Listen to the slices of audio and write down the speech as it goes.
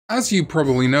As you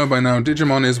probably know by now,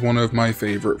 Digimon is one of my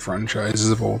favourite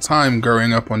franchises of all time,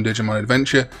 growing up on Digimon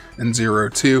Adventure and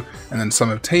 02, and then some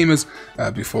of Tamers,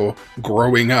 before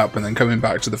growing up and then coming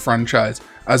back to the franchise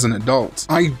as an adult.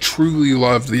 I truly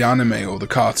loved the anime, or the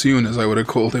cartoon as I would have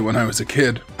called it when I was a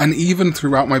kid. And even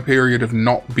throughout my period of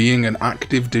not being an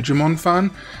active Digimon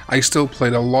fan, I still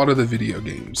played a lot of the video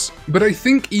games. But I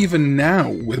think even now,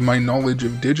 with my knowledge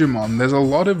of Digimon, there's a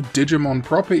lot of Digimon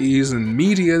properties and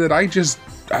media that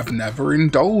I've never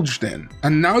indulged in.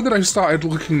 And now that I've started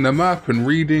looking them up and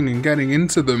reading and getting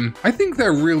into them, I think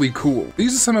they're really cool.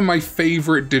 These are some of my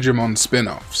favourite Digimon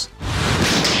spin-offs.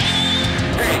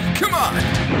 Hey, come on!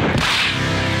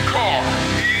 Karn.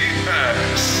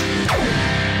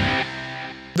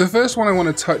 The first one I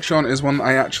want to touch on is one that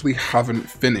I actually haven't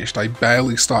finished. I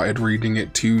barely started reading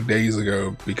it 2 days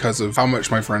ago because of how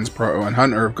much my friends Proto and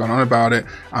Hunter have gone on about it,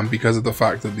 and because of the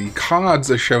fact that the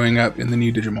cards are showing up in the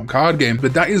new Digimon card game,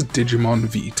 but that is Digimon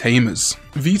v-tamers.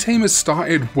 V-tamers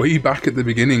started way back at the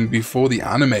beginning before the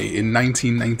anime in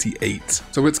 1998,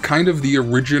 so it's kind of the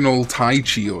original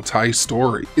Taichi or Tai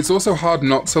story. It's also hard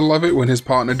not to love it when his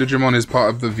partner Digimon is part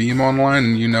of the Vmon line,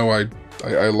 and you know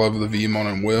I love the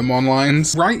Vmon and Wormmon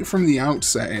lines. Right from the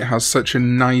outset, it has such a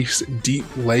nice, deep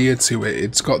layer to it.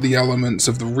 It's got the elements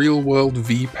of the real world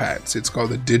V-pets, it's got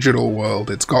the digital world,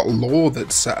 it's got lore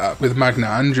that's set up with Magna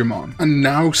Angemon. And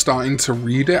now starting to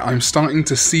read it, I'm starting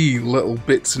to see little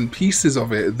bits and pieces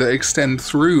of it that extend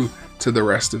through to the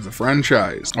rest of the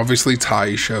franchise. Obviously,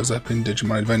 Tai shows up in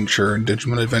Digimon Adventure and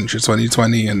Digimon Adventure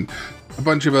 2020 and a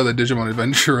bunch of other Digimon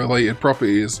Adventure related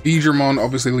properties. Digimon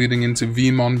obviously leading into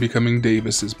Vmon becoming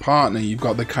Davis's partner. You've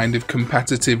got the kind of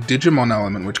competitive Digimon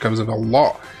element which comes up a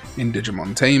lot in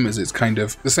Digimon Tamers. It's kind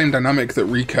of the same dynamic that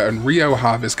Rika and Rio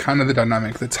have is kind of the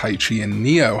dynamic that Taichi and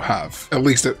Neo have. At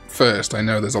least at first. I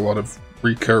know there's a lot of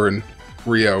Rika and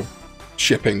Rio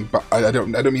shipping, but I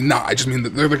don't mean that. I just mean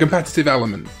that they're the competitive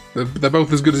element. They're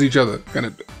both as good as each other, kind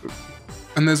of.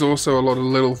 And there's also a lot of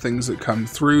little things that come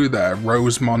through there.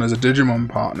 Rosemon as a Digimon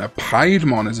partner,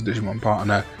 Piedmon as a Digimon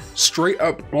partner, straight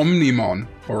up Omnimon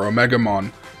or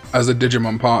Omegamon as a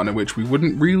Digimon partner, which we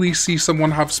wouldn't really see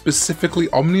someone have specifically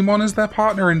Omnimon as their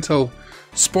partner until,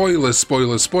 spoilers,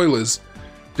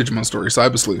 Digimon Story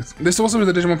Cyber Sleuth. This also is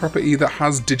a Digimon property that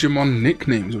has Digimon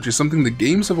nicknames, which is something the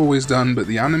games have always done, but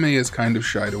the anime has kind of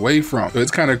shied away from. So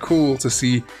it's kind of cool to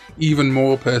see even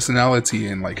more personality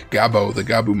in like Gabo the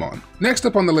Gabumon. Next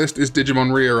up on the list is Digimon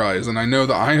rearise, and I know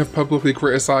that I have publicly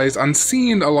criticized and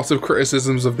seen a lot of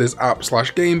criticisms of this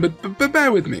app/game, but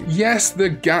bear with me. Yes, the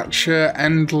gacha,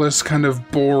 endless kind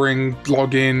of boring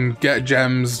login, get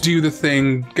gems, do the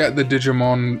thing, get the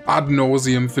Digimon ad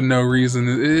nauseum for no reason.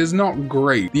 It is not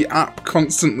great. The app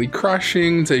constantly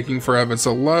crashing, taking forever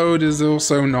to load is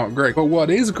also not great. But what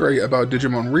is great about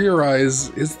Digimon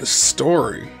rearise is the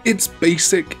story. It's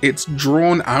basic, it's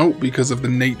drawn out because of the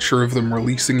nature of them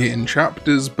releasing it in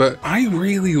chapters, but I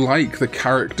really like the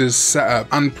characters setup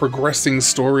and progressing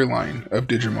storyline of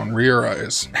Digimon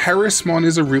rearise. Herismon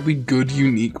is a really good,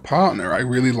 unique partner. I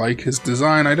really like his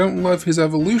design. I don't love his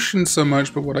evolution so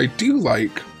much, but what I do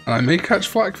like, and I may catch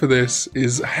flack for this,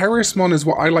 is Herismon is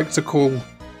what I like to call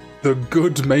the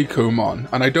good Mekomon.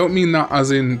 And I don't mean that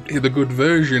as in the good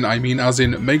version, I mean as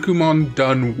in Mekomon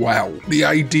done well. The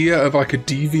idea of like a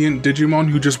deviant Digimon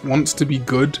who just wants to be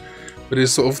good, but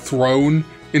is sort of thrown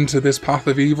into this path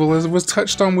of evil, as was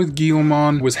touched on with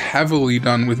Guilmon, was heavily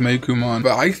done with Mekomon,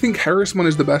 but I think Herismon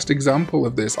is the best example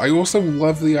of this. I also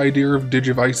love the idea of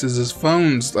Digivices as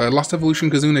phones. Last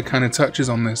Evolution Kazuna kind of touches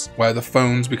on this, where the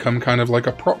phones become kind of like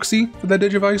a proxy for their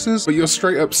Digivices, but your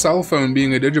straight up cell phone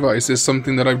being a Digivice is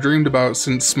something that I've dreamed about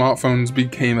since smartphones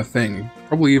became a thing.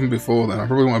 Probably even before then. I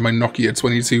probably want my Nokia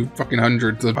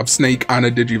 2200 to have Snake and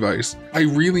a Digivice. I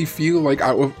really feel like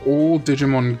out of all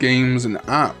Digimon games and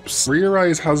apps,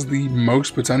 rearise has the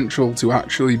most potential to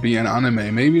actually be an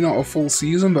anime. Maybe not a full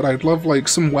season, but I'd love like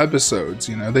some webisodes,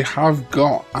 you know? They have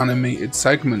got animated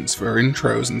segments for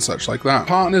intros and such like that.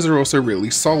 Partners are also really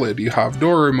solid. You have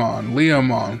Dorumon,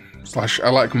 Leomon,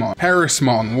 /Elecmon,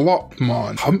 Herismon,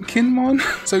 Lopmon, Pumpkinmon?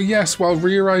 So yes, while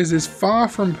rearise is far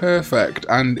from perfect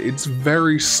and it's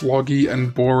very sloggy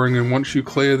and boring, and once you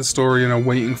clear the story and are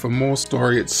waiting for more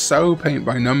story, it's so paint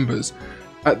by numbers,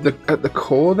 at the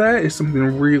core there is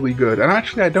something really good. And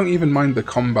actually, I don't even mind the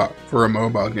combat for a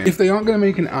mobile game. If they aren't going to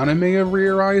make an anime of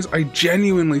Rearise, I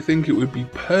genuinely think it would be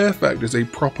perfect as a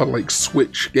proper like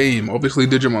Switch game. Obviously,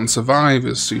 Digimon Survive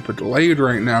is super delayed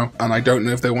right now, and I don't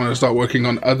know if they want to start working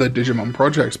on other Digimon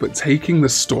projects, but taking the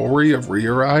story of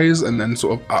Rearise and then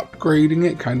sort of upgrading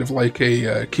it, kind of like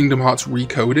a Kingdom Hearts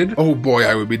Recoded, oh boy,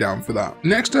 I would be down for that.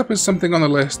 Next up is something on the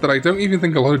list that I don't even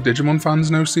think a lot of Digimon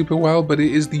fans know super well, but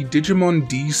it is the Digimon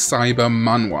D-Cyber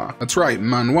manhwa. That's right,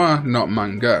 manhwa, not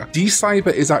manga.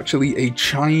 D-Cyber is actually a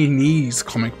Chinese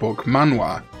comic book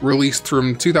manhwa released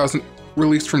from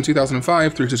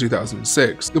 2005 through to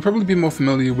 2006. You'll probably be more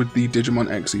familiar with the Digimon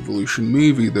X Evolution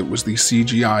movie that was the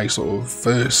CGI, sort of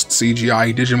first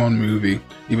CGI Digimon movie,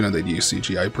 even though they'd used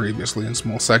CGI previously in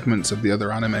small segments of the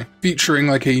other anime, featuring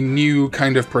like a new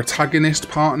kind of protagonist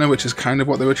partner, which is kind of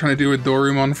what they were trying to do with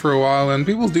Dorumon for a while, and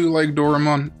people do like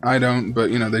Dorumon. I don't, but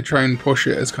you know, they try and push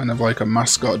it as kind of like a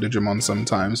mascot Digimon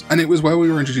sometimes. And it was where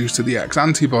we were introduced to the X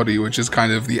antibody, which is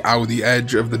kind of the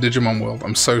edge of the Digimon world.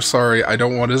 I'm so sorry, I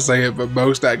don't want to say it, but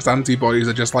most X antibodies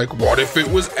are just like, what if it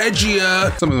was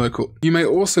edgier? Some of them are cool. You may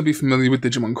also be familiar with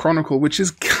Digimon Chronicle, which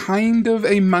is kind of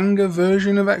a manga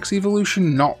version of X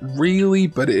Evolution. Not really,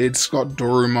 but it's got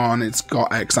Dorumon, it's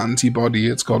got X antibody,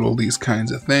 it's got all these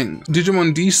kinds of things.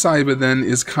 Digimon D-Cyber then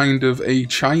is kind of a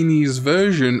Chinese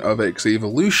version of X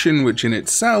Evolution, which in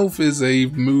itself is a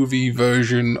movie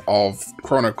version of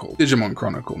Chronicle. Digimon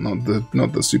Chronicle, not the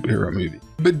superhero movie.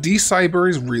 But D-Cyber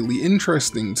is really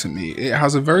interesting to me. It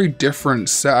has a very different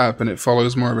setup and it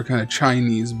follows more of a kind of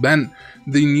Chinese bent.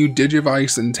 The new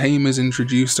Digivice and Tamers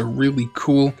introduced are really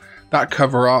cool. That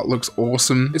cover art looks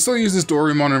awesome. It still uses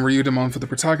Dorumon and Ryudamon for the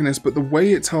protagonist, but the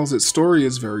way it tells its story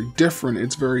is very different.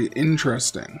 It's very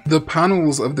interesting. The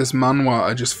panels of this manhwa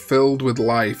are just filled with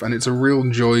life, and it's a real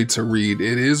joy to read.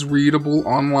 It is readable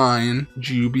online,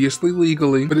 dubiously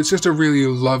legally, but it's just a really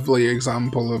lovely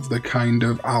example of the kind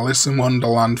of Alice in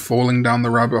Wonderland falling down the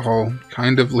rabbit hole,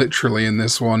 kind of literally in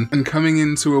this one, and coming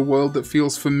into a world that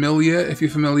feels familiar if you're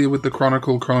familiar with the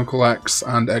Chronicle, Chronicle X,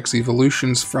 and X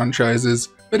Evolutions franchises,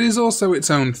 but is also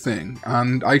its own thing.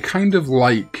 And I kind of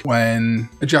like when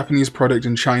a Japanese product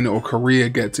in China or Korea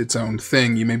gets its own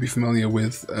thing. You may be familiar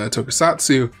with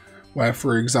Tokusatsu, where,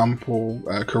 for example,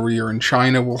 Korea and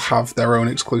China will have their own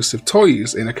exclusive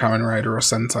toys in a Kamen Rider or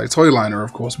Sentai toy line, or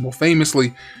of course, more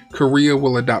famously, Korea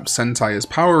will adapt Sentai as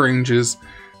Power Rangers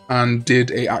and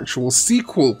did a actual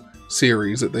sequel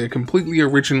series that they completely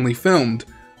originally filmed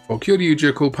for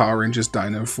Kyoryuger called Power Rangers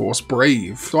Dino Force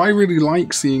Brave. So I really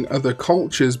like seeing other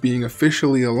cultures being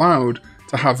officially allowed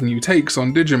to have new takes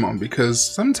on Digimon, because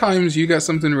sometimes you get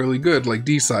something really good like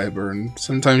D-Cyber, and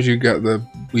sometimes you get the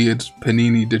weird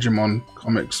Panini Digimon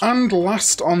comics. And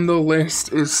last on the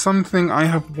list is something I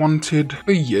have wanted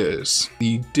for years: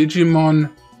 the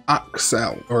Digimon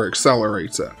Accel, or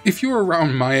Accelerator. If you're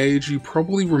around my age, you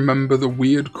probably remember the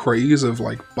weird craze of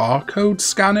like barcode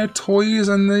scanner toys,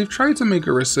 and they've tried to make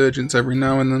a resurgence every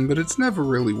now and then, but it's never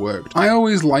really worked. I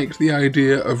always liked the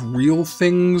idea of real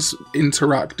things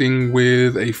interacting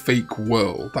with a fake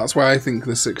world. That's why I think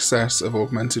the success of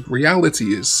augmented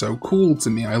reality is so cool to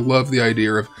me. I love the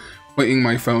idea of pointing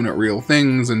my phone at real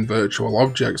things and virtual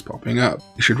objects popping up.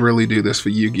 You should really do this for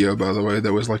Yu-Gi-Oh, by the way.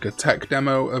 There was like a tech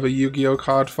demo of a Yu-Gi-Oh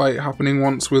card fight happening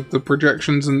once with the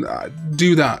projections, and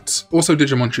do that. Also,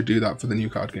 Digimon should do that for the new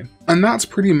card game. And that's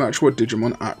pretty much what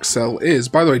Digimon Accel is.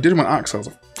 By the way, Digimon Accel is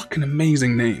a fucking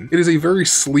amazing name. It is a very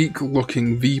sleek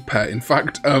looking V-pet. In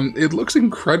fact, it looks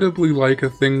incredibly like a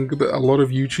thing that a lot of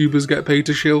YouTubers get paid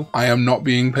to shill. I am not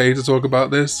being paid to talk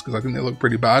about this because I think they look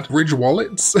pretty bad. Ridge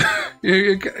wallets?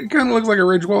 It kind of looks like a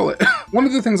Ridge wallet. One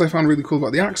of the things I found really cool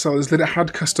about the Accel is that it had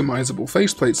customizable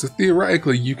faceplates, so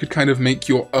theoretically you could kind of make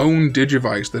your own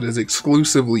Digivice that is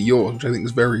exclusively yours, which I think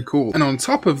is very cool. And on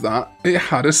top of that, it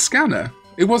had a scanner.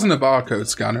 It wasn't a barcode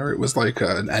scanner, it was like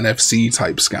an NFC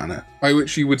type scanner, by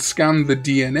which you would scan the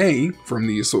DNA from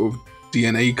these sort of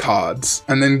DNA cards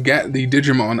and then get the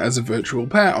Digimon as a virtual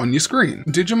pair on your screen.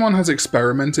 Digimon has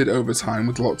experimented over time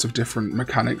with lots of different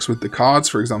mechanics with the cards.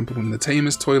 For example, in the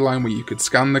Tamers toy line where you could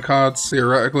scan the cards,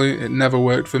 theoretically, it never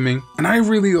worked for me. And I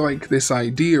really like this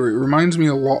idea. It reminds me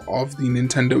a lot of the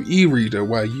Nintendo e-reader,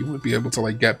 where you would be able to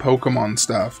like get Pokemon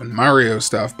stuff and Mario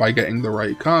stuff by getting the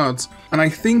right cards. And I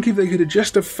think if they could have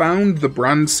just found the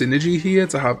brand synergy here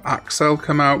to have Accel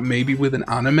come out maybe with an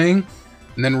anime,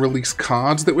 and then release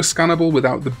cards that were scannable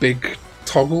without the big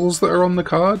toggles that are on the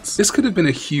cards, this could have been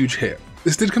a huge hit.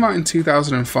 This did come out in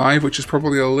 2005, which is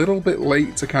probably a little bit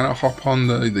late to kind of hop on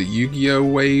the Yu-Gi-Oh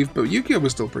wave, but Yu-Gi-Oh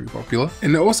was still pretty popular.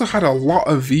 And it also had a lot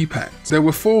of V-pets. There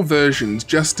were 4 versions: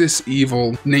 Justice,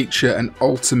 Evil, Nature, and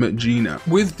Ultimate Gina.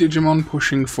 With Digimon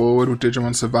pushing forward, with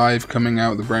Digimon Survive coming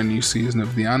out, the brand new season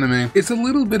of the anime, it's a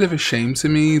little bit of a shame to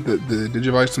me that the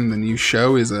Digivice from the new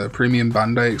show is a premium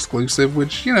Bandai exclusive,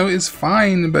 which, you know, is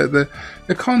fine, but the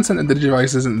content of the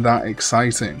Digivice isn't that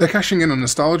exciting. They're cashing in on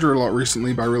nostalgia a lot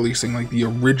recently by releasing like the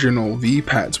original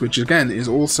V-Pets, which again is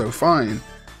also fine,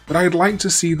 but I'd like to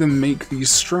see them make these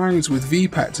strides with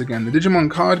V-Pets again. The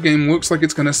Digimon card game looks like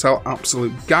it's going to sell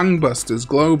absolute gangbusters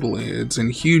globally. It's in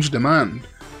huge demand.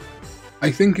 I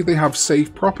think if they have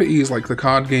safe properties like the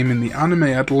card game in the anime,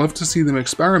 I'd love to see them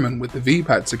experiment with the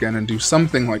V-Pets again and do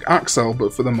something like Axel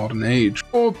but for the modern age.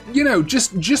 Or, you know,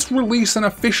 just release an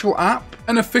official app,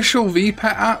 an official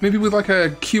V-Pet app, maybe with like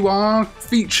a QR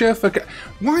feature for...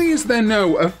 Why is there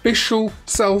no official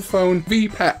cell phone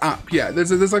V-Pet app yet?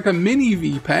 There's like a mini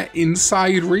V-Pet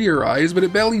inside rearise, but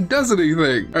it barely does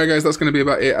anything. Alright guys, that's going to be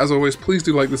about it. As always, please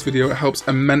do like this video. It helps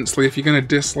immensely. If you're going to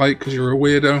dislike because you're a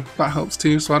weirdo, that helps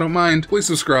too, so I don't mind. Please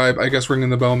subscribe. I guess ringing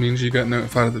the bell means you get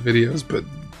notified of the videos, but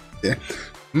yeah.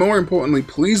 More importantly,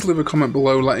 please leave a comment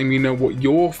below letting me know what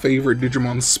your favorite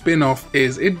Digimon spin-off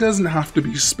is. It doesn't have to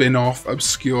be spin-off,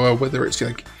 obscure, whether it's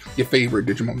like your favorite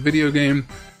Digimon video game.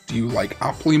 Do you like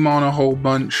Applemon a whole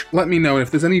bunch? Let me know.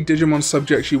 If there's any Digimon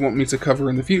subjects you want me to cover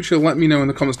in the future, let me know in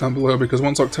the comments down below, because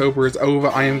once October is over,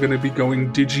 I am going to be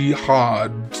going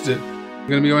Digi-hard. I'm going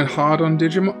to be going hard on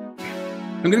Digimon.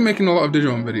 I'm going to be making a lot of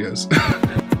Digimon videos.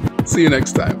 See you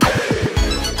next time.